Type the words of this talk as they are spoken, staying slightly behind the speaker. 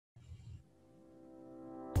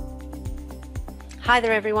Hi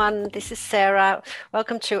there everyone, this is Sarah.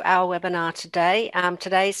 Welcome to our webinar today.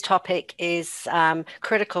 Today's topic is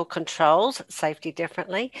critical controls, safety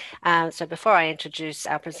differently. So before I introduce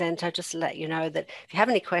our presenter, just to let you know that if you have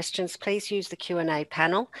any questions, please use the Q&A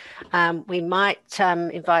panel. We might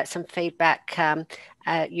invite some feedback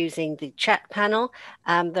using the chat panel.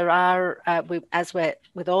 As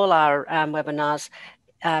with all our webinars,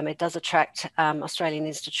 it does attract Australian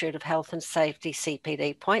Institute of Health and Safety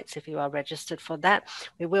CPD points if you are registered for that.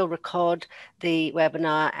 We will record the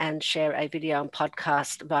webinar and share a video and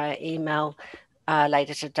podcast via email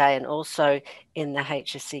later today, and also in the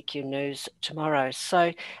HSCQ news tomorrow.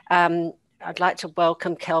 So I'd like to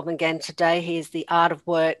welcome Kelvin Genn today. He is the Art of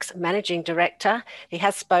Work's Managing Director. He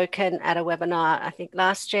has spoken at a webinar, I think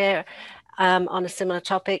last year, on a similar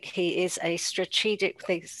topic. He is a strategic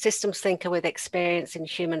systems thinker with experience in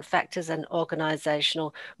human factors and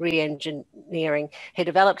organisational re-engineering. He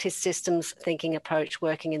developed his systems thinking approach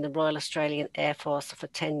working in the Royal Australian Air Force for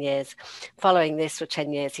 10 years. Following this, for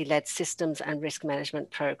 10 years, he led systems and risk management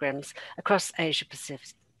programs across Asia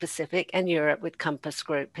Pacific and Europe with Compass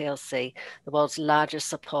Group Plc, the world's largest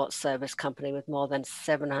support service company with more than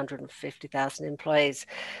 750,000 employees.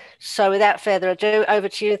 So without further ado, over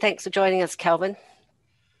to you. Thanks for joining us, Kelvin.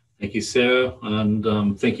 Thank you, Sarah,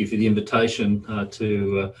 and thank you for the invitation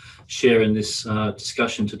to share in this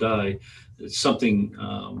discussion today. It's something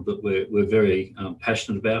that we're very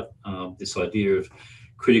passionate about, this idea of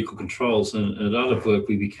critical controls. And at Art of Work,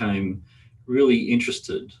 we became really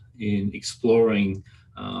interested in exploring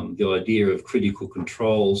the idea of critical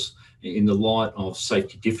controls in the light of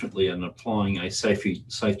safety differently and applying a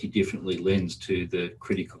safety differently lens to the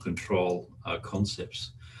critical control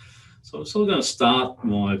concepts. So I'm sort of going to start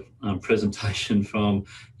my presentation from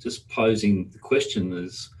just posing the question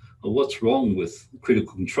is, well, what's wrong with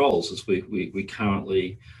critical controls as we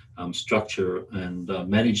currently structure and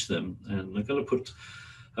manage them? And I'm going to put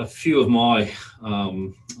a few of my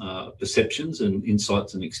perceptions and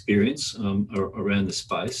insights and experience around the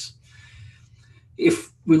space.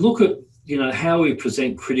 If we look at how we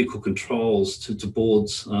present critical controls to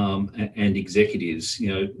boards and executives,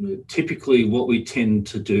 typically what we tend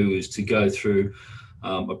to do is to go through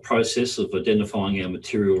a process of identifying our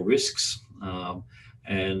material risks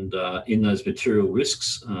and in those material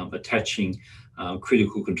risks attaching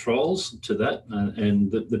critical controls to that, and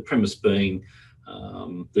the premise being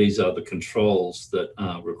these are the controls that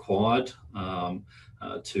are required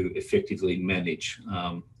to effectively manage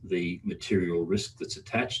the material risk that's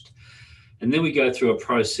attached. And then we go through a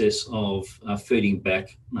process of feeding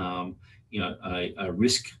back a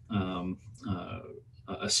risk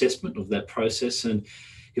assessment of that process. And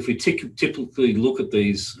if we typically look at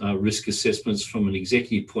these risk assessments from an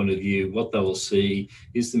executive point of view, what they will see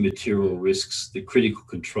is the material risks, the critical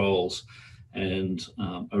controls, and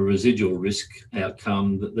a residual risk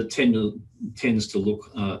outcome that tends to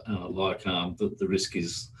look like the risk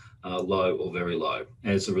is low or very low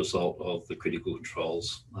as a result of the critical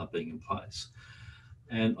controls being in place.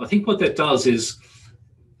 And I think what that does is,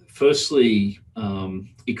 firstly,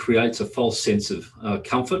 it creates a false sense of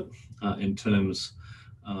comfort in terms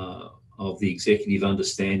of the executive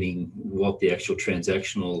understanding what the actual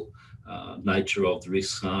transactional nature of the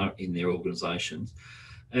risks are in their organisations.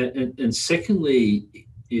 And secondly,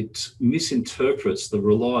 it misinterprets the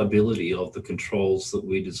reliability of the controls that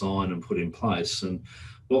we design and put in place. And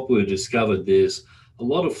what we've discovered, there's a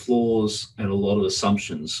lot of flaws and a lot of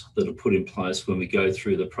assumptions that are put in place when we go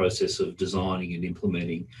through the process of designing and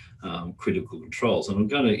implementing critical controls. And I'm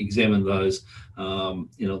going to examine those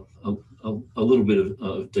in a little bit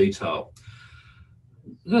of detail.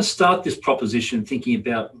 I'm going to start this proposition thinking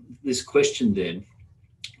about this question then.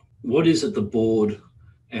 What is it the board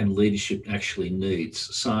and leadership actually needs?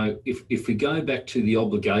 So if we go back to the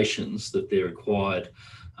obligations that they're required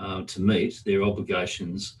to meet, their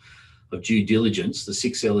obligations of due diligence, the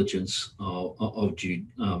 6 elements of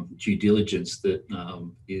due diligence that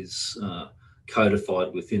is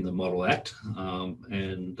codified within the Model Act,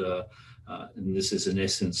 and this is in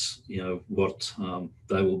essence, what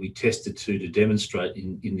they will be tested to demonstrate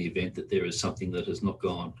in the event that there is something that has not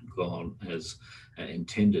gone as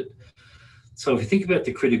intended. So if you think about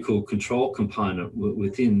the critical control component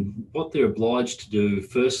within, what they're obliged to do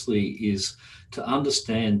firstly is to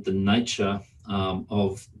understand the nature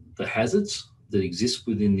of the hazards that exist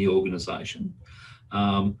within the organisation,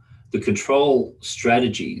 the control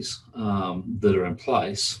strategies that are in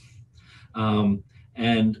place,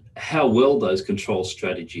 and how well those control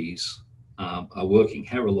strategies are working,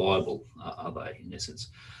 how reliable are they in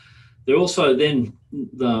essence. They also then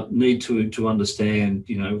need to understand,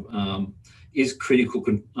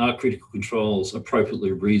 are critical controls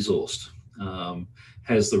appropriately resourced?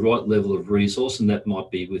 Has the right level of resource, and that might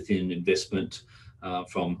be within investment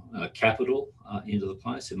from capital into the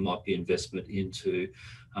place. It might be investment into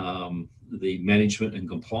the management and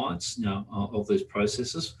compliance of these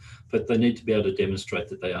processes, but they need to be able to demonstrate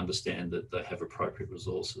that they understand that they have appropriate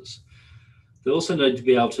resources. They also need to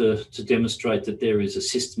be able to demonstrate that there is a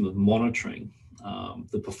system of monitoring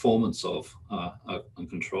the performance of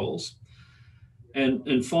controls.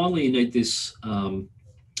 And finally, you need this,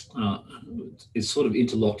 it's sort of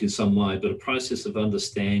interlocked in some way, but a process of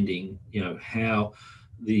understanding, how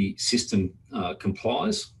the system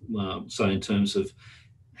complies. So in terms of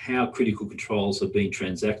how critical controls are being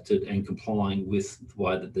transacted and complying with the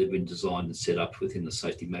way that they've been designed and set up within the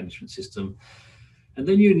safety management system. And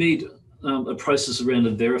then you need a process around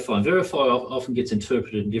the verify. Verify often gets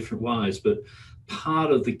interpreted in different ways, but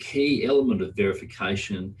part of the key element of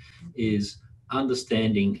verification is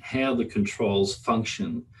understanding how the controls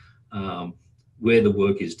function where the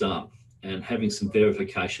work is done, and having some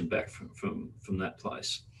verification back from that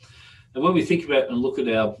place. And when we think about and look at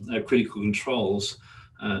our critical controls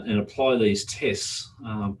and apply these tests,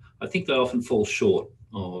 I think they often fall short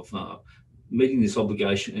of meeting this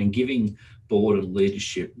obligation and giving board and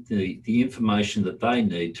leadership the information that they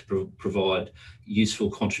need to provide useful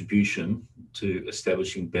contribution to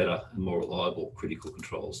establishing better and more reliable critical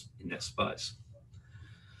controls in that space.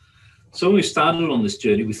 So when we started on this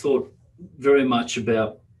journey, we thought very much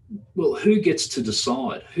about, well, who gets to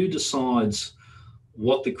decide? Who decides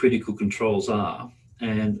what the critical controls are,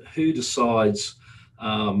 and who decides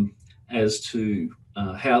as to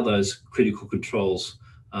how those critical controls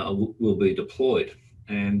will be deployed?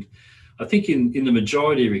 And I think in the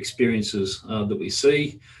majority of experiences that we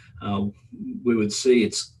see, we would see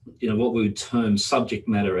it's what we would term subject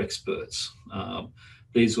matter experts.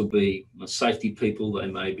 These will be safety people, they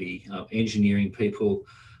may be engineering people,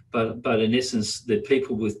 but in essence, they're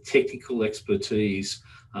people with technical expertise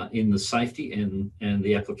in the safety and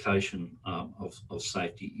the application of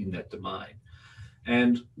safety in that domain.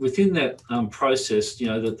 And within that process,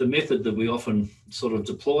 the method that we often sort of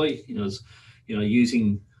deploy, is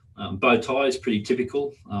using bow tie is pretty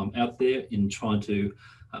typical out there in trying to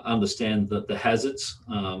understand the hazards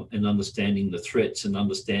and understanding the threats and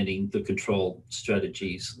understanding the control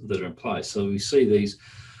strategies that are in place. So we see these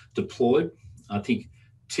deployed. I think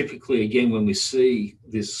typically, again, when we see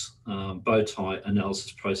this bow tie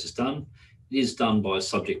analysis process done, it is done by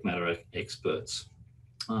subject matter experts.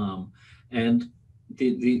 And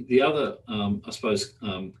the other, I suppose,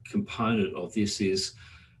 component of this is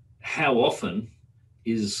how often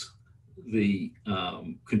is the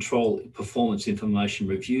control performance information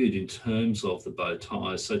reviewed in terms of the bow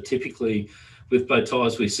ties. So typically with bow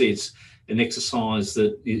ties, we see it's an exercise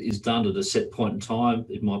that is done at a set point in time.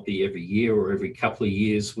 It might be every year or every couple of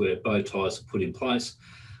years where bow ties are put in place.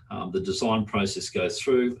 The design process goes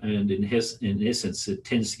through, and in essence, it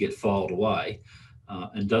tends to get filed away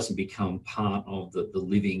and doesn't become part of the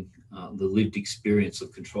lived experience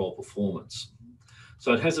of control performance.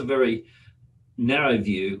 So it has a very narrow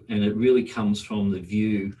view, and it really comes from the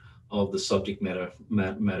view of the subject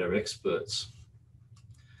matter experts.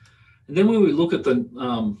 And then when we look at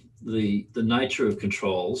the nature of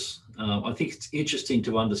controls, I think it's interesting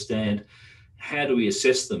to understand how do we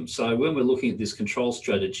assess them. So when we're looking at these control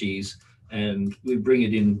strategies and we bring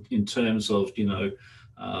it in terms of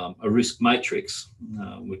a risk matrix,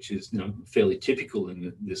 which is fairly typical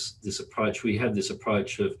in this approach. We have this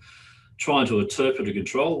approach of trying to interpret a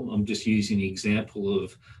control. I'm just using the example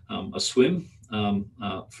of a swim,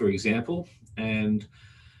 for example, and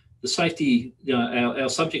the safety, our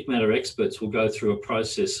subject matter experts will go through a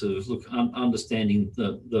process of understanding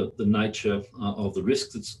the nature of the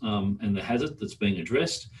risk and the hazard that's being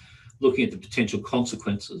addressed, looking at the potential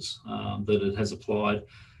consequences that it has applied,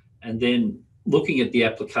 and then looking at the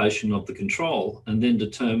application of the control, and then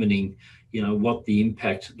determining what the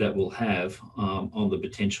impact that will have on the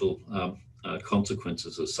potential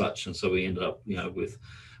consequences as such. And so we ended up with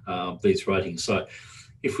these ratings. So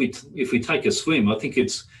if we take a swim, I think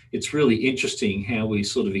it's really interesting how we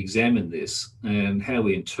sort of examine this and how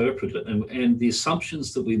we interpret it, and the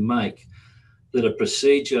assumptions that we make that a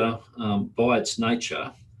procedure by its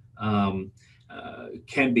nature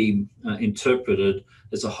can be interpreted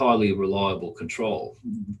as a highly reliable control.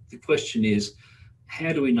 The question is,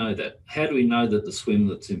 how do we know that? How do we know that the swim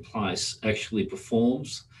that's in place actually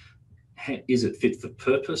performs? Is it fit for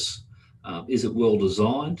purpose? Is it well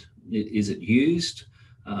designed? Is it used?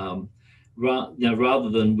 Rather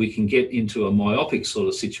than we can get into a myopic sort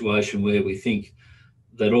of situation where we think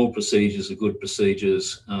that all procedures are good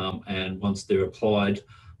procedures, and once they're applied,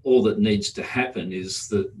 all that needs to happen is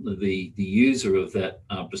that the user of that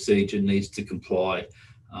procedure needs to comply,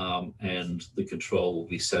 and the control will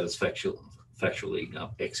be satisfactorily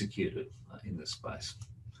executed in this space.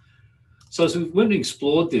 So as we've went and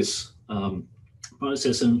explored this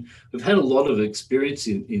process, and we've had a lot of experience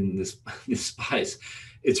in this space,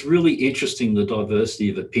 it's really interesting the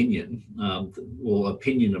diversity of opinion, or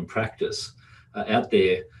opinion and practice out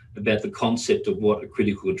there about the concept of what a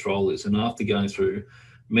critical control is. And after going through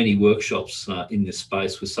many workshops in this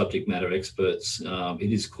space with subject matter experts,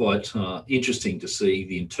 it is quite interesting to see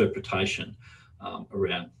the interpretation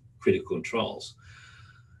around critical controls.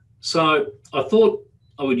 So I thought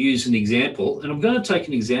I would use an example, and I'm going to take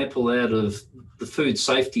an example out of the food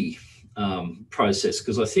safety process,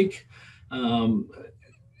 because I think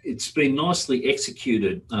it's been nicely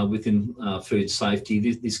executed within food safety,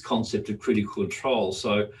 this concept of critical control.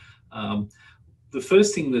 So the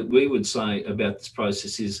first thing that we would say about this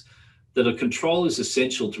process is that a control is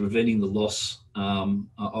essential to preventing the loss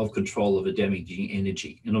of control of a damaging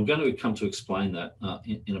energy. And I'm going to come to explain that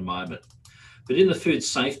in a moment. But in the food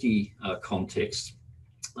safety context,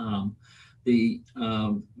 the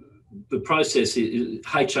process is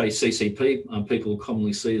HACCP. People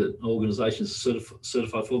commonly see that organisations are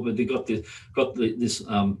certified for, but they've got this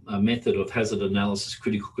method of hazard analysis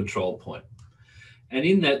critical control point. And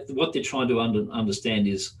in that, what they're trying to understand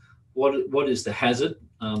is what is the hazard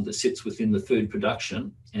that sits within the food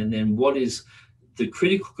production, and then what is the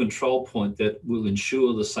critical control point that will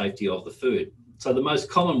ensure the safety of the food. So the most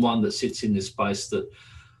common one that sits in this space that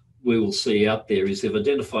we will see out there is they've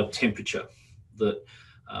identified temperature, that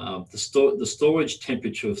the storage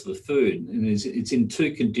temperature of the food, and it's in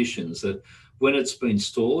two conditions: that when it's been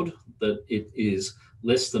stored, that it is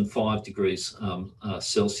less than 5 degrees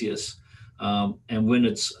Celsius, and when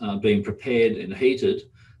it's being prepared and heated,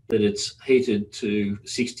 that it's heated to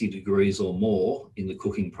 60 degrees or more in the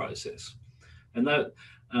cooking process. And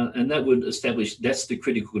that would establish that's the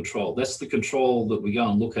critical control. That's the control that we go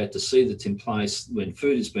and look at to see that's in place when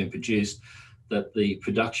food is being produced, that the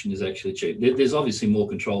production is actually achieved. There's obviously more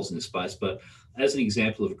controls in this space, but as an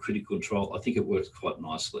example of a critical control, I think it works quite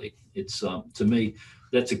nicely. It's to me,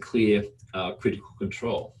 that's a clear critical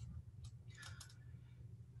control.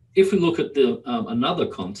 If we look at the another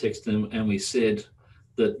context, and we said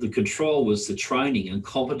that the control was the training and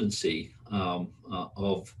competency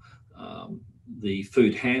of the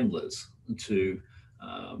food handlers to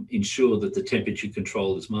ensure that the temperature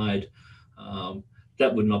control is made,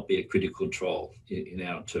 that would not be a critical control in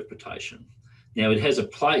our interpretation. Now, it has a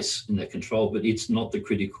place in that control, but it's not the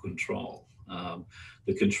critical control.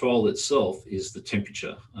 The control itself is the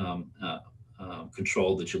temperature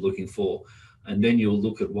control that you're looking for, and then you'll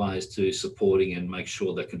look at ways to supporting and make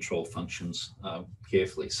sure that control functions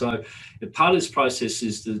carefully. So part of this process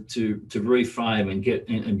is to reframe and get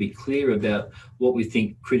and be clear about what we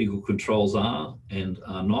think critical controls are and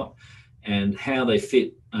are not, and how they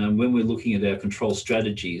fit. When we're looking at our control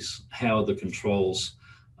strategies, how are the controls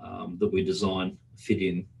that we design fit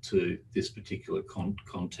into this particular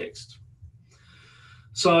context.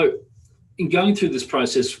 So in going through this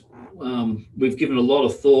process, we've given a lot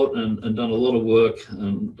of thought and done a lot of work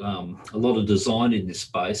and a lot of design in this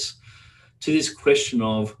space to this question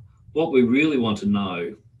of what we really want to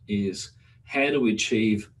know is how do we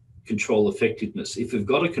achieve control effectiveness? If we've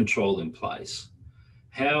got a control in place,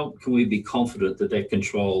 how can we be confident that that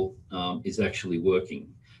control is actually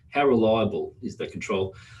working? How reliable is that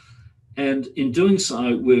control? And in doing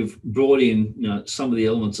so, we've brought in some of the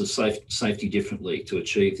elements of safety differently to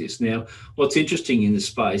achieve this. Now, what's interesting in this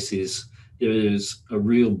space is there is a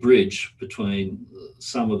real bridge between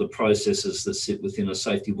some of the processes that sit within a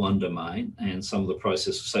safety 1 domain and some of the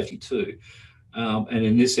process of safety 2. And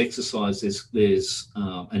in this exercise, there's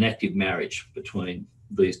an active marriage between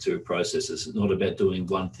these two processes. It's not about doing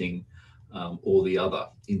one thing or the other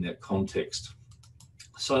in that context.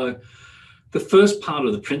 So the first part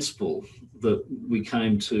of the principle that we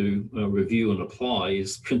came to review and apply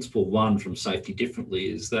is principle 1 from Safety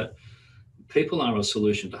Differently, is that people are a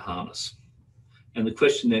solution to harness. And the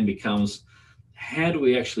question then becomes, how do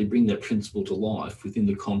we actually bring that principle to life within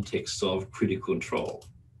the context of critical control?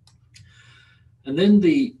 And then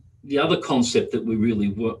the other concept that we really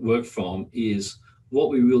work from is what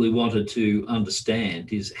we really wanted to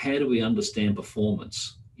understand is how do we understand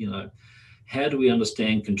performance? How do we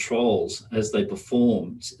understand controls as they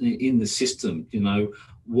perform in the system?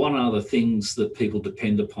 What are the things that people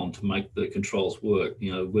depend upon to make the controls work?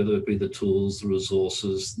 Whether it be the tools, the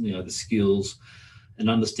resources, the skills, and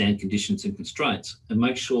understand conditions and constraints, and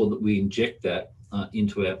make sure that we inject that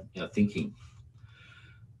into our thinking.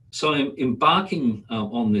 So embarking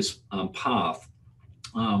on this path,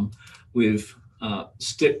 we've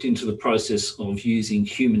stepped into the process of using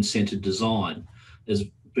human-centered design as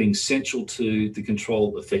being central to the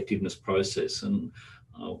control effectiveness process. And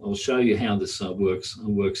I'll show you how this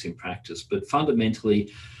works in practice. But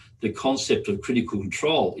fundamentally, the concept of critical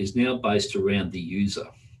control is now based around the user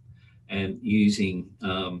and using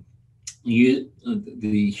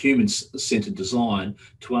the human-centered design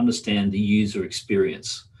to understand the user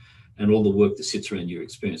experience and all the work that sits around your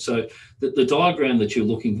experience. So the diagram that you're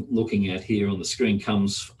looking at here on the screen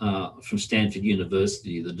comes from Stanford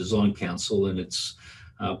University, the Design Council, and it's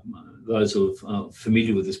those who are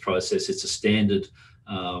familiar with this process, it's a standard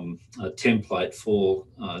template for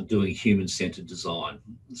doing human-centered design.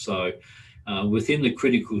 So within the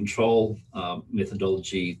critical control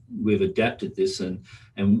methodology, we've adapted this, and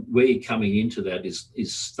where you're coming into that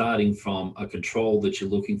is starting from a control that you're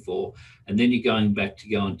looking for, and then you're going back to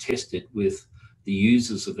go and test it with the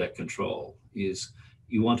users of that control. Is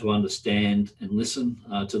you want to understand and listen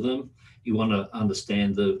to them. You want to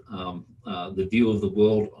understand the view of the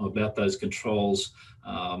world about those controls,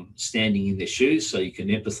 standing in their shoes, so you can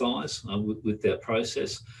empathise with that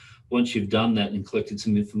process. Once you've done that and collected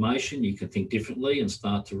some information, you can think differently and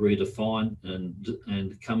start to redefine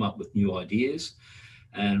and come up with new ideas.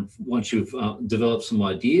 And once you've developed some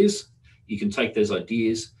ideas, you can take those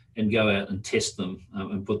ideas and go out and test them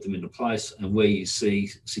and put them into place. And where you see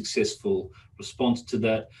successful response to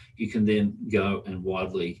that, you can then go and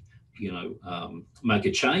widely, make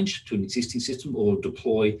a change to an existing system or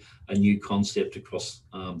deploy a new concept across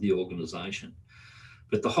the organisation.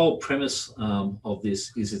 But the whole premise of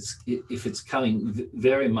this is if it's coming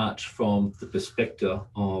very much from the perspective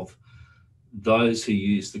of those who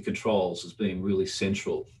use the controls as being really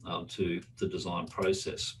central to the design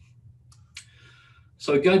process.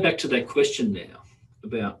 So go back to that question now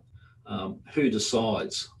about who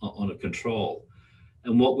decides on a control.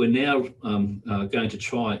 And what we're now going to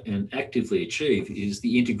try and actively achieve is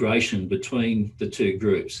the integration between the two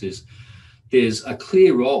groups. There's a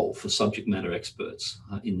clear role for subject matter experts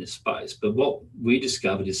in this space, but what we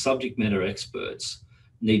discovered is subject matter experts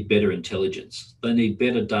need better intelligence. They need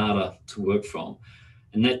better data to work from.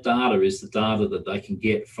 And that data is the data that they can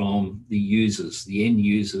get from the users, the end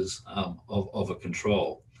users of a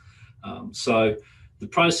control. So the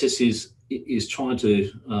process is trying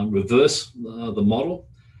to reverse the model,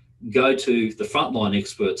 go to the frontline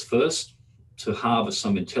experts first to harvest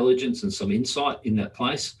some intelligence and some insight in that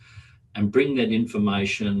place, and bring that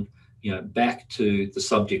information, back to the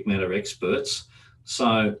subject matter experts,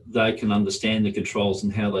 so they can understand the controls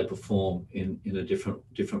and how they perform in a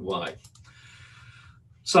different way.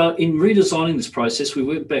 So in redesigning this process, we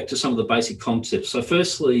went back to some of the basic concepts. So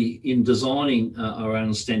firstly, in designing our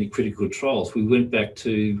understanding critical controls, we went back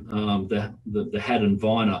to the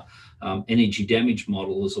Haddon-Viner energy damage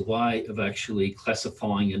model as a way of actually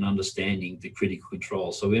classifying and understanding the critical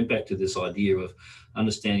controls. So we went back to this idea of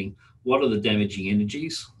understanding what are the damaging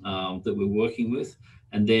energies that we're working with,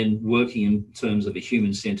 and then working in terms of a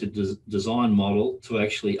human-centered design model to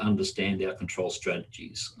actually understand our control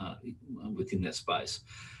strategies within that space.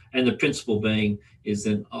 And the principle being is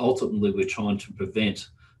that ultimately we're trying to prevent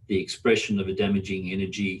the expression of a damaging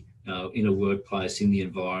energy in a workplace, in the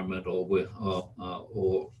environment, or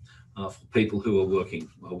for people who are working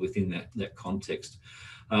within that context.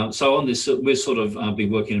 So on this, we've sort of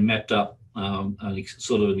been working and mapped up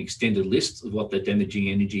sort of an extended list of what that damaging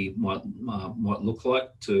energy might look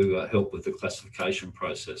like to help with the classification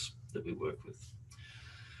process that we work with.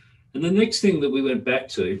 And the next thing that we went back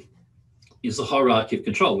to is the hierarchy of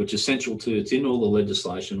control, which is central to, it's in all the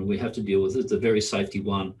legislation, and we have to deal with it. It's a very safety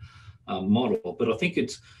one model, but I think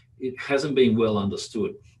it hasn't been well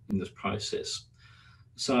understood in this process.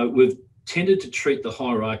 So we've tended to treat the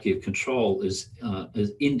hierarchy of control as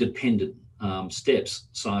independent steps,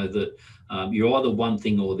 so that you're either one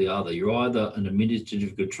thing or the other. You're either an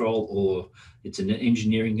administrative control, or it's an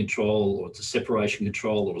engineering control, or it's a separation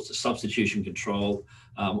control, or it's a substitution control,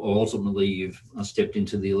 or ultimately you've stepped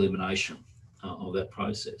into the elimination of that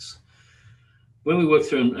process. When we worked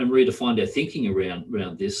through and redefined our thinking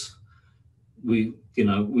around this, we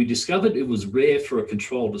discovered it was rare for a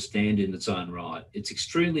control to stand in its own right. It's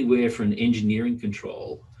extremely rare for an engineering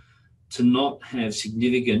control to not have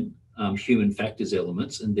significant human factors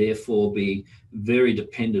elements, and therefore be very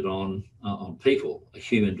dependent on people, a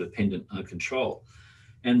human dependent control.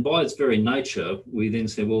 And by its very nature, we then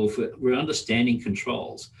say, well, if we're understanding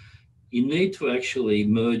controls, you need to actually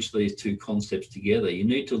merge these two concepts together. You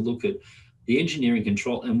need to look at the engineering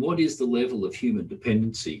control and what is the level of human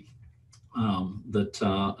dependency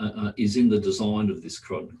that is in the design of this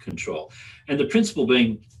control. And the principle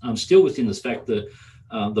being still within this fact that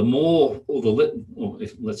the more, or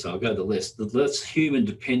let's say I'll go the less human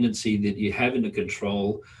dependency that you have in a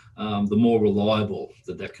control, the more reliable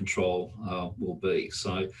that control will be.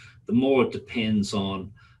 So the more it depends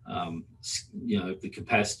on the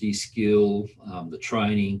capacity, skill, the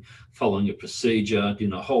training, following a procedure,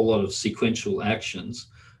 doing a whole lot of sequential actions,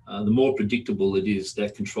 the more predictable it is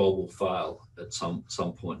that control will fail at some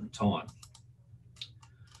point in time.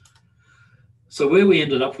 So where we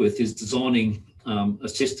ended up with is designing a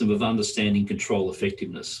system of understanding control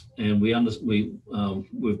effectiveness, and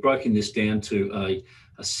we've broken this down to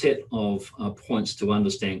a set of points to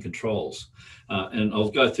understand controls, and I'll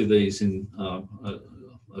go through these in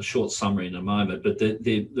a short summary in a moment. But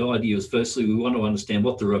the idea is, firstly, we want to understand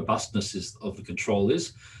what the robustness of the control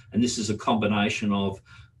is, and this is a combination of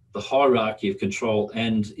the hierarchy of control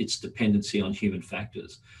and its dependency on human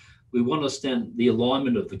factors. We want to understand the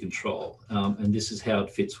alignment of the control, and this is how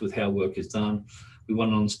it fits with how work is done. We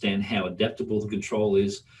want to understand how adaptable the control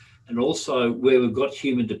is, and also where we've got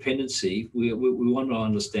human dependency, we want to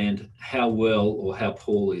understand how well or how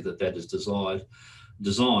poorly that is designed,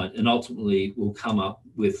 and ultimately we'll come up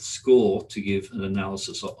with score to give an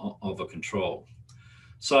analysis of a control.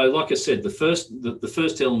 So, like I said, the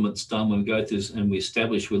first element's done when we go through this and we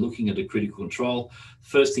establish we're looking at a critical control.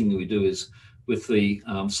 First thing that we do is, with the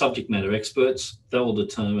subject matter experts, they will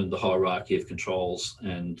determine the hierarchy of controls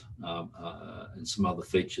and some other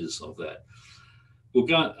features of that.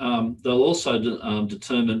 They'll also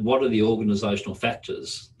determine what are the organisational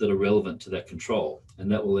factors that are relevant to that control,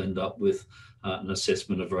 and that will end up with an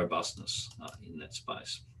assessment of robustness in that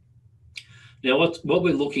space. Now, what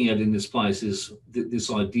we're looking at in this place is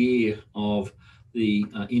this idea of the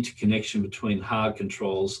interconnection between hard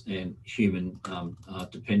controls and human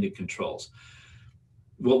dependent controls.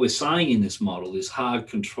 What we're saying in this model is hard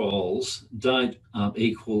controls don't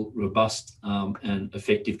equal robust and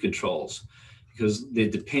effective controls, because they're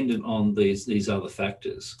dependent on these other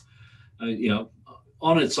factors.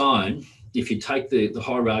 On its own, if you take the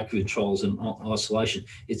hierarchy of controls in isolation,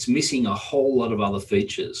 it's missing a whole lot of other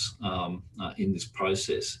features in this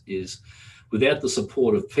process. Without the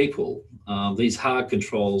support of people, these hard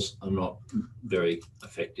controls are not very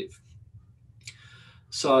effective.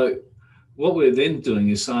 So what we're then doing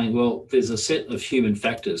is saying, well, there's a set of human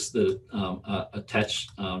factors that are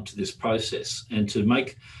attached to this process, and to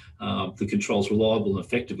make the controls reliable and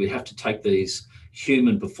effective, we have to take these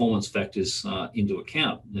human performance factors into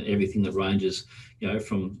account. Everything that ranges,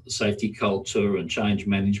 from safety culture and change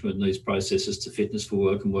management and these processes to fitness for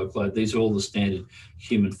work and workload. These are all the standard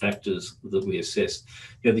human factors that we assess.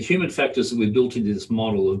 The human factors that we built into this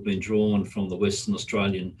model have been drawn from the Western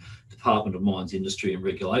Australian Department of Mines, Industry and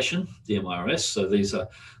Regulation, the MIRS. So these are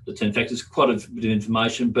the 10 factors, quite a bit of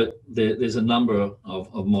information, but there's a number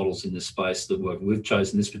of models in this space that work. We've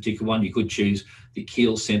chosen this particular one. You could choose the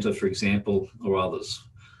Keel Centre, for example, or others.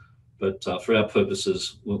 But for our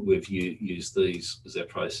purposes, we've used these as our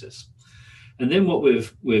process. And then what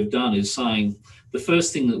we've done is saying, the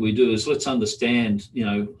first thing that we do is let's understand,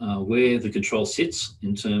 where the control sits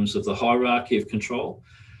in terms of the hierarchy of control.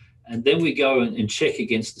 And then we go and check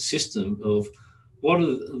against the system of what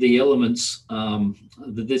are the elements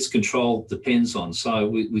that this control depends on. So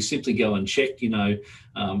we simply go and check,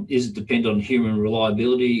 is it dependent on human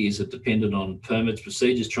reliability? Is it dependent on permits,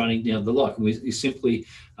 procedures, training, the like? And we simply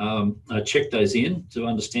check those in to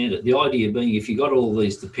understand it. The idea being, if you've got all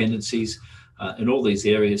these dependencies in all these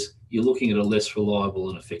areas, you're looking at a less reliable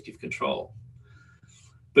and effective control.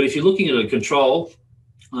 But if you're looking at a control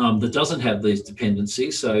that doesn't have these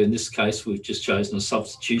dependencies, so in this case, we've just chosen a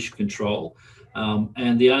substitution control,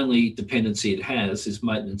 and the only dependency it has is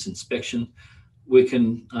maintenance inspection, we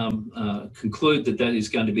can conclude that is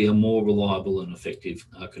going to be a more reliable and effective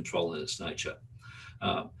control in its nature.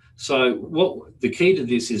 So what the key to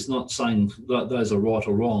this is not saying that those are right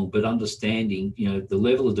or wrong, but understanding, the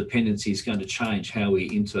level of dependency is going to change how we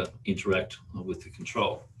interact with the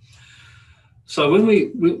control. So when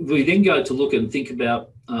we then go to look and think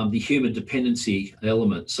about the human dependency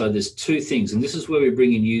element, so there's two things, and this is where we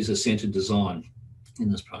bring in user-centered design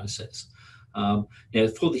in this process. Now,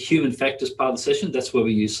 for the human factors part of the session, that's where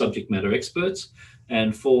we use subject matter experts,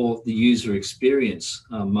 and for the user experience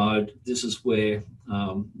mode, this is where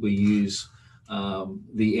we use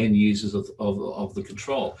the end users of the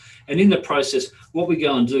control. And in the process, what we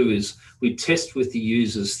go and do is we test with the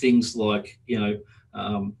users things like,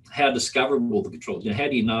 how discoverable the control. How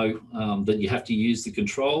do you know that you have to use the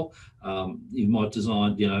control? You might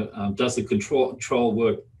design, does the control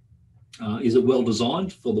work Is it well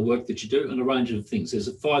designed for the work that you do? And a range of things. There's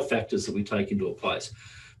 5 factors that we take into a place,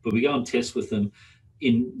 but we go and test with them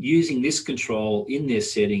in using this control in their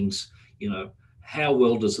settings. How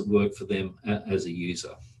well does it work for them as a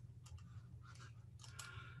user?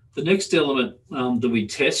 The next element that we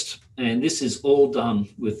test, and this is all done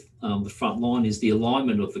with the front line, is the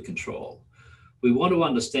alignment of the control. We want to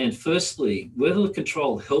understand, firstly, whether the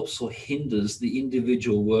control helps or hinders the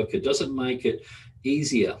individual worker. Does it make it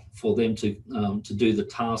easier for them to do the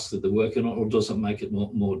tasks that they're working on, or does it make it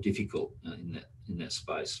more difficult in that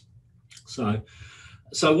space?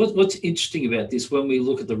 So what's interesting about this, when we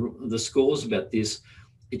look at the scores about this,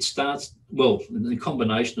 it starts, well, the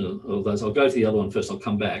combination of those. I'll go to the other one first, I'll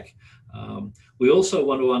come back. We also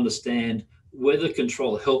want to understand whether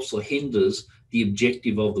control helps or hinders the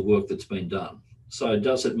objective of the work that's been done. So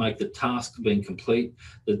does it make the task being complete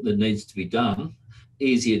that needs to be done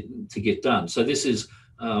easier to get done? So this is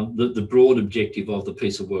the broad objective of the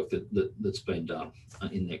piece of work that's been done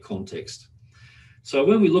in that context. So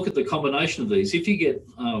when we look at the combination of these, if you get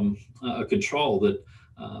a control that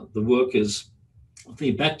the workers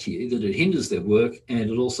feed back to you that it hinders their work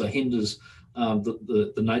and it also hinders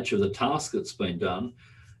the nature of the task that's been done,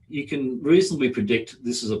 you can reasonably predict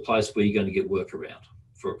this is a place where you're going to get work around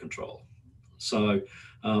for a control. So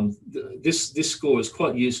this score is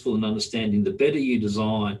quite useful in understanding the better you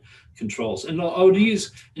design controls. And I would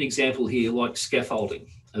use an example here like scaffolding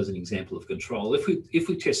as an example of control. If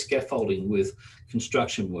we test scaffolding with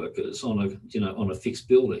construction workers on a fixed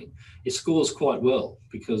building, it scores quite well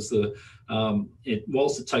because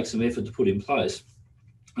whilst it takes some effort to put in place,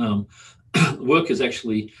 workers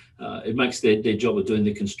actually, it makes their job of doing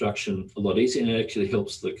the construction a lot easier, and it actually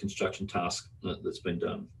helps the construction task that's been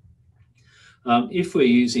done. If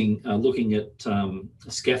we're looking at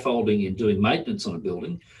scaffolding and doing maintenance on a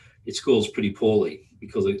building, it scores pretty poorly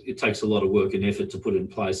because it takes a lot of work and effort to put in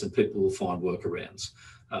place, and people will find workarounds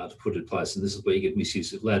to put in place. And this is where you get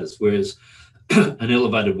misuse of ladders, whereas an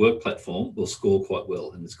elevated work platform will score quite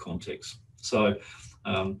well in this context. So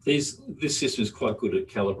this system is quite good at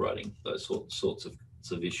calibrating those sorts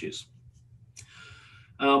of issues.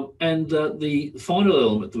 The final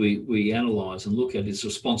element that we analyse and look at is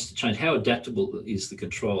response to change. How adaptable is the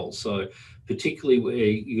control? So particularly where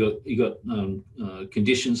you got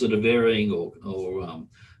conditions that are varying or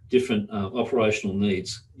different operational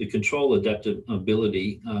needs, the control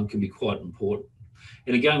adaptability can be quite important.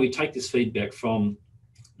 And again, we take this feedback from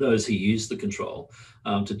those who use the control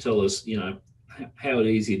to tell us, how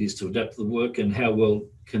easy it is to adapt to the work and how well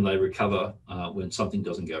can they recover when something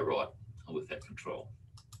doesn't go right with that control.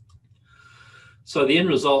 So the end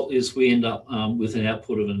result is we end up with an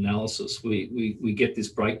output of an analysis. We get this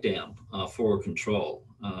breakdown for a control.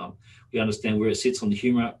 We understand where it sits on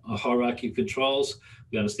the hierarchy of controls.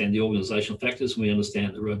 We understand the organizational factors, and we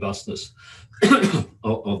understand the robustness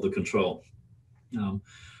of the control.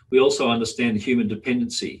 We also understand the human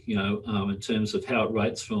dependency, in terms of how it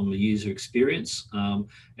rates from a user experience, and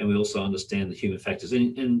we also understand the human factors.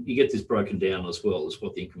 And you get this broken down as well as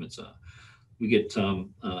what the increments are. We get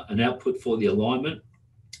an output for the alignment,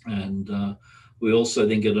 and we also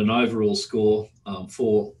then get an overall score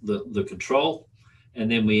for the control,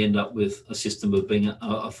 and then we end up with a system of being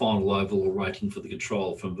a final overall rating for the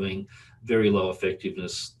control, from being very low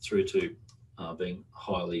effectiveness through to being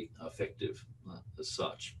highly effective as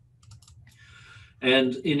such.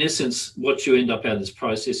 And in essence, what you end up out of this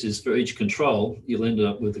process is for each control, you'll end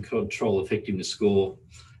up with a control effectiveness score.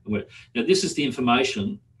 Now, this is the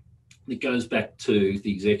information that goes back to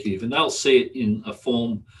the executive, and they'll see it in a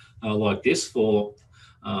form like this for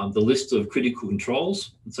the list of critical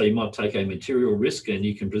controls. And so you might take a material risk and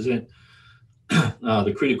you can present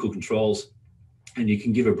the critical controls, and you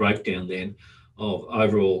can give a breakdown then of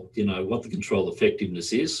overall, what the control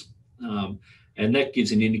effectiveness is. And that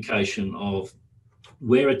gives an indication of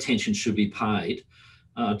where attention should be paid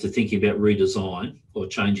to thinking about redesign or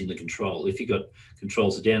changing the control. If you've got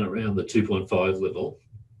controls down around the 2.5 level,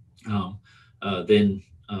 then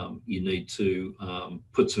you need to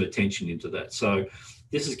put some attention into that. So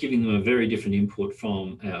this is giving them a very different input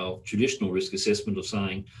from our traditional risk assessment of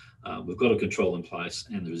saying we've got a control in place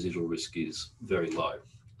and the residual risk is very low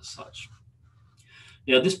as such.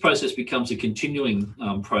 Now, this process becomes a continuing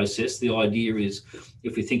process. The idea is,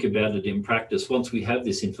 if we think about it in practice, once we have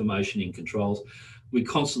this information in controls, we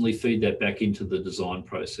constantly feed that back into the design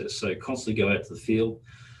process. So constantly go out to the field,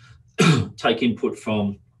 take input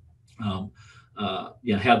from how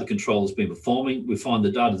the control has been performing. We find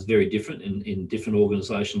the data is very different in different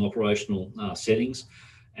organizational operational settings,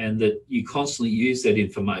 and that you constantly use that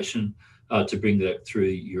information to bring that through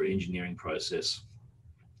your engineering process.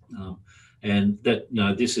 And that,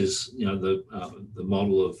 this is, the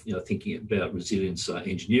model of, thinking about resilience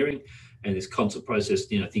engineering, and this concept process,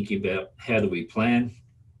 thinking about how do we plan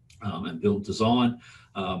and build design,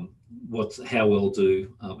 how well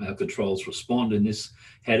do our controls respond in this,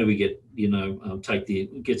 how do we get,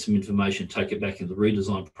 get some information, take it back in the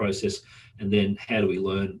redesign process, and then how do we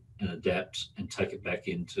learn and adapt and take it back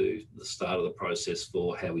into the start of the process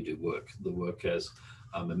for how we do the work as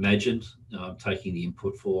imagined, taking the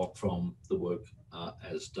input from the work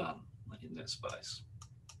as done in that space.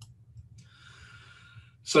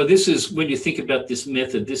 So this is, when you think about this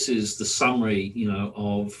method, this is the summary,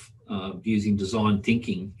 of using design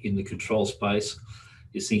thinking in the control space.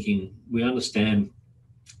 Is thinking, we understand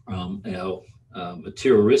our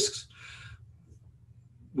material risks.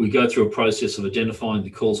 We go through a process of identifying the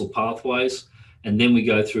causal pathways, and then we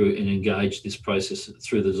go through and engage this process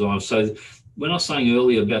through the design. So when I was saying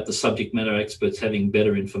earlier about the subject matter experts having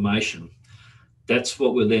better information, that's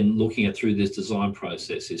what we're then looking at through this design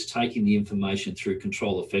process, is taking the information through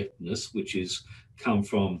control effectiveness, which is come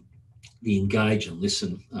from the engage and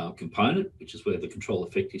listen component, which is where the control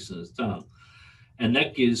effectiveness is done. And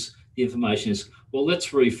that gives the information is, well, let's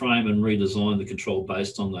reframe and redesign the control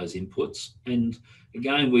based on those inputs. And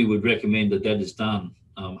again, we would recommend that is done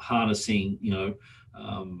harnessing,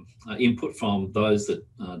 input from those that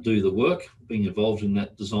do the work, being involved in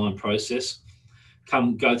that design process,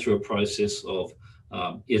 go through a process of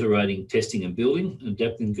iterating, testing and building,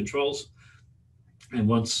 adapting controls. And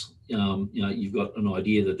once you've got an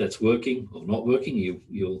idea that that's working or not working,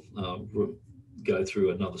 you'll go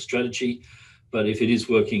through another strategy. But if it is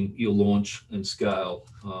working, you'll launch and scale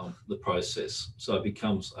the process. So it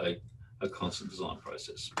becomes a constant design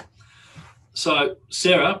process. So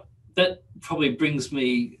Sarah, that probably brings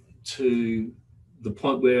me to the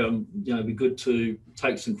point where it'd be good to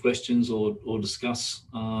take some questions or discuss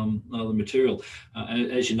the material.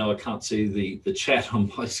 As you know, I can't see the chat on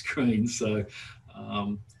my screen, so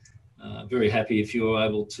very happy if you're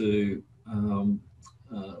able to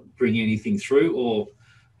bring anything through or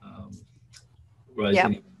raise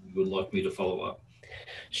anything you would like me to follow up.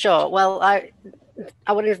 Sure. Well, I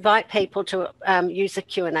would invite people to use the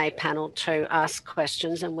Q&A panel to ask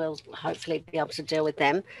questions, and we'll hopefully be able to deal with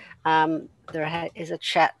them. There is a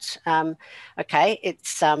chat. Okay,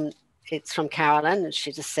 it's from Carolyn, and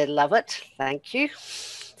she just said, "Love it, thank you."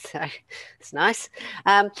 So it's nice.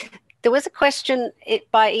 There was a question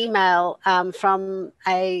by email from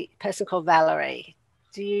a person called Valerie.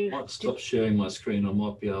 I might stop sharing my screen. I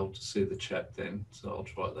might be able to see the chat then, so I'll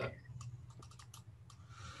try that.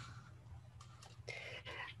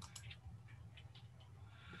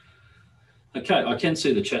 Okay, I can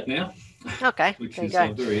see the chat now. Okay, which is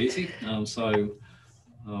very easy.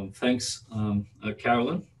 Thanks,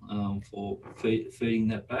 Carolyn, for feeding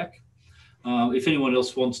that back. If anyone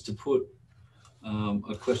else wants to put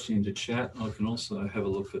a question into chat, I can also have a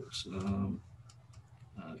look at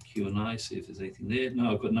Q&A, see if there's anything there.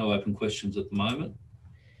 No, I've got no open questions at the moment.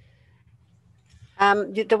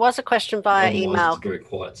 There was a question via email. It's a very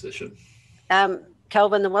quiet session.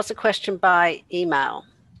 Kelvin, there was a question by email.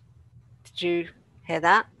 Did you hear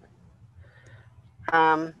that?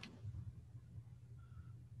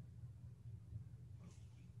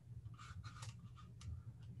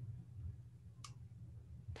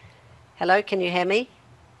 Hello, can you hear me?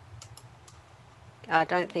 I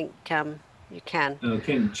don't think you can. I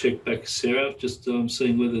can check back, Sarah, just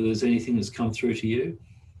seeing whether there's anything that's come through to you.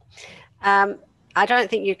 I don't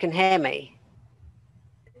think you can hear me.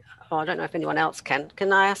 Oh, I don't know if anyone else can.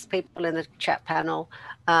 Can I ask people in the chat panel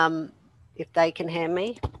if they can hear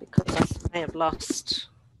me? Because I may have lost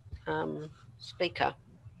speaker.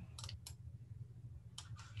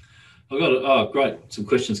 I've got it. Oh, great. Some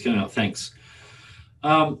questions coming up. Thanks.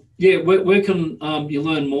 Yeah, where can you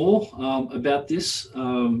learn more about this?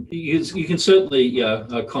 You can certainly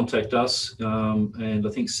contact us, and I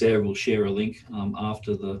think Sarah will share a link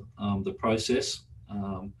after the process.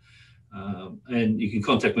 And you can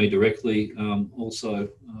contact me directly. Also,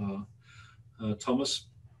 Thomas,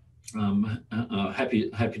 happy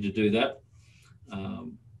to do that.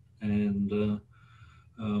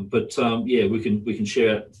 Yeah, we can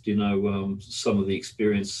share, some of the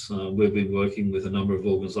experience. We've been working with a number of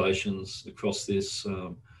organisations across this,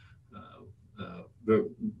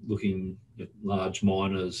 looking at large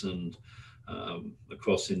miners and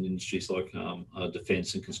across in industries like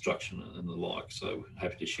defence and construction and the like. So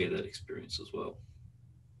happy to share that experience as well.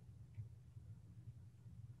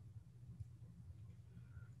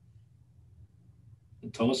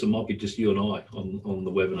 And Thomas, it might be just you and I on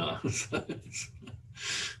the webinar.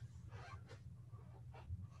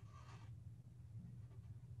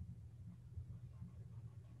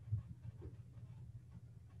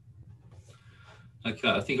 Okay,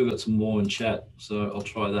 I think I've got some more in chat, so I'll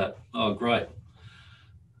try that. Oh, great.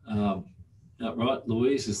 Right,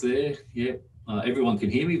 Louise is there. Yeah, everyone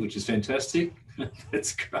can hear me, which is fantastic.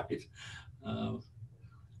 That's great.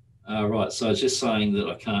 Right, so it's just saying that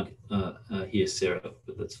I can't hear Sarah,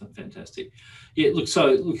 but that's fantastic. Yeah, look,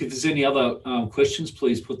 if there's any other questions,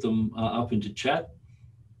 please put them up into chat.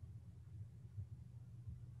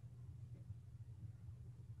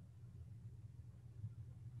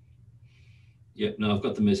 Yeah, no, I've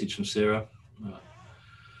got the message from Sarah.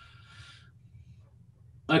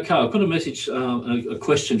 Okay, I've got a message, a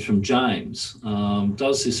question from James.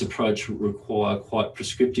 Does this approach require quite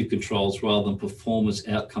prescriptive controls rather than performance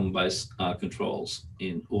outcome-based controls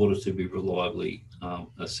in order to be reliably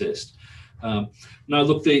assessed? No,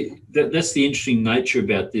 look, that's the interesting nature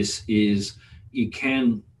about this is you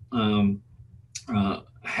can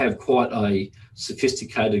have quite a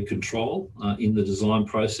sophisticated control in the design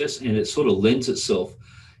process, and it sort of lends itself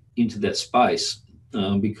into that space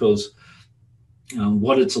because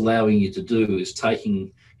what it's allowing you to do is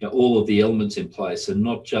taking all of the elements in place, and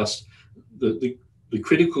not just the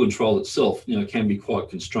critical control itself can be quite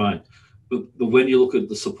constrained, but when you look at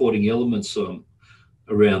the supporting elements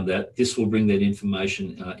around that, this will bring that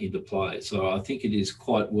information into play. So I think it is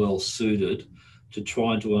quite well suited to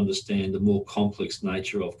trying to understand the more complex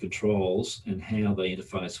nature of controls and how they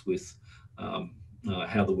interface with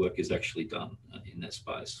how the work is actually done in that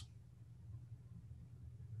space.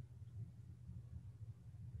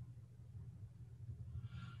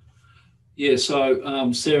 Yeah,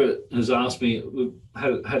 so Sarah has asked me, we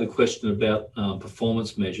had a question about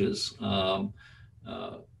performance measures, and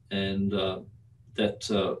that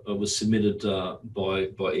was submitted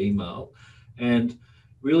by email. And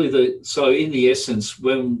really, so in the essence,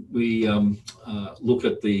 when we look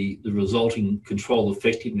at the resulting control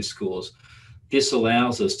effectiveness scores, this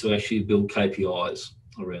allows us to actually build KPIs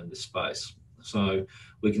around this space. So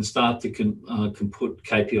we can start to put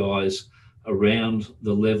KPIs around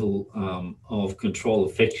the level of control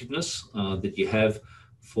effectiveness that you have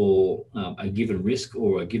for a given risk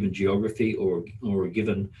or a given geography or a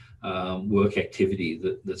given work activity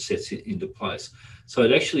that sets it into place. So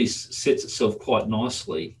it actually sets itself quite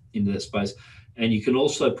nicely into that space. And you can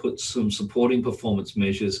also put some supporting performance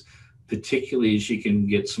measures, particularly as you can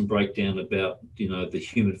get some breakdown about the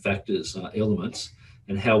human factors elements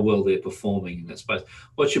and how well they're performing in that space.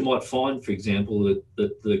 What you might find, for example,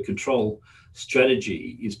 that the control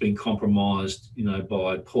strategy is being compromised,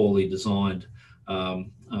 by poorly designed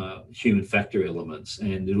human factor elements,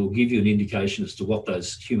 and it'll give you an indication as to what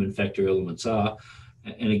those human factor elements are.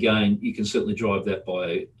 And again, you can certainly drive that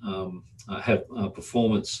by have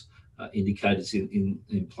performance indicators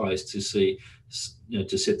in place to see,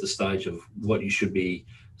 to set the stage of what you should be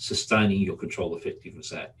sustaining your control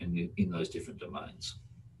effectiveness at in those different domains.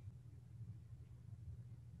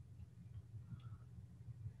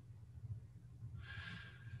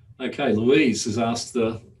 Okay, Louise has asked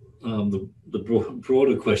the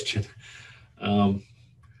broader question, and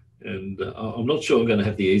I'm not sure I'm going to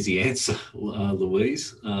have the easy answer,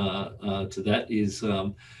 Louise, to that. Is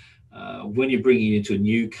when you're bringing it into a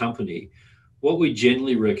new company, what we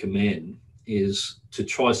generally recommend is to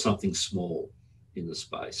try something small in the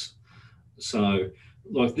space. So,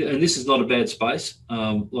 and this is not a bad space,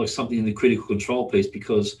 like something in the critical control piece,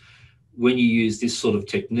 because when you use this sort of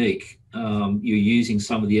technique, you're using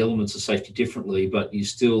some of the elements of safety differently, but you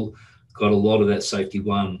still got a lot of that safety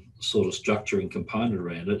one sort of structure and component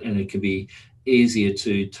around it, and it can be easier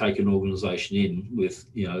to take an organization in with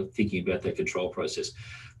thinking about that control process.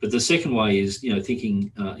 But the second way is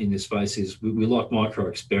thinking in this space is we like micro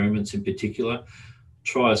experiments in particular.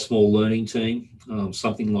 Try a small learning team,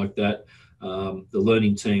 something like that. The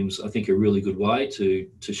learning teams, I think, are a really good way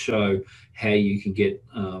to show how you can get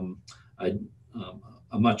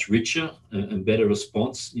a much richer and better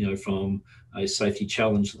response, from a safety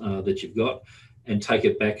challenge that you've got, and take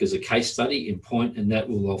it back as a case study in point, and that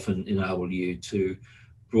will often enable you to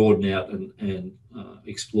broaden out and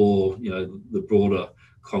explore, the broader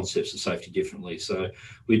concepts of safety differently. So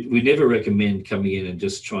we never recommend coming in and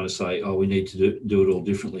just trying to say, oh, we need to do it all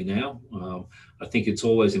differently now. I think it's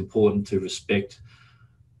always important to respect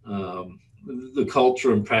the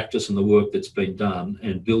culture and practice and the work that's been done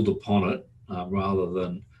and build upon it rather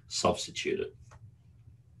than substitute it.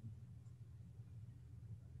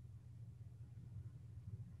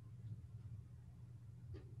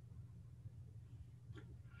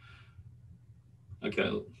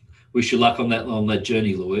 Okay, wish you luck on that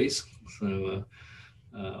journey, Louise. So,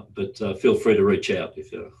 but feel free to reach out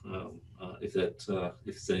if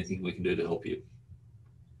there's anything we can do to help you.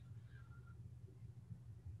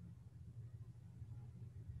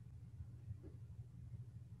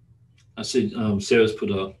 I see Sarah's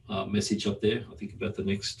put a message up there, I think, about the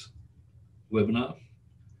next webinar.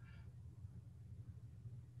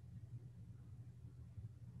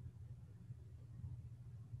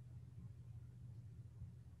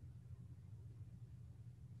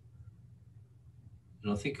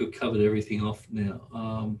 And I think we've covered everything off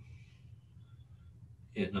now.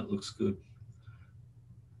 Yeah, no, it looks good.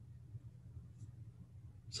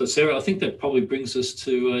 So Sarah, I think that probably brings us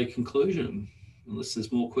to a conclusion, unless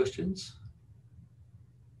there's more questions.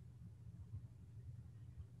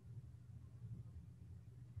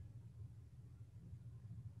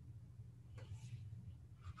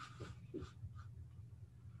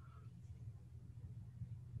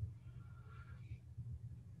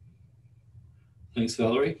 Thanks,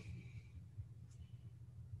 Valerie.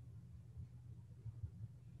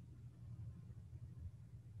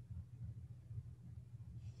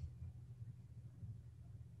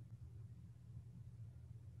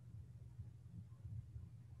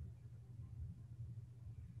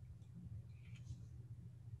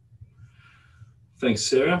 Thanks,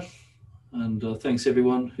 Sarah. And thanks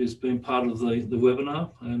everyone who's been part of the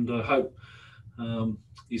webinar. And I hope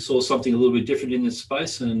you saw something a little bit different in this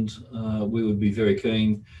space, and we would be very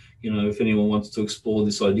keen, if anyone wants to explore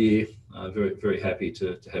this idea, very, very happy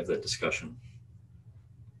to have that discussion.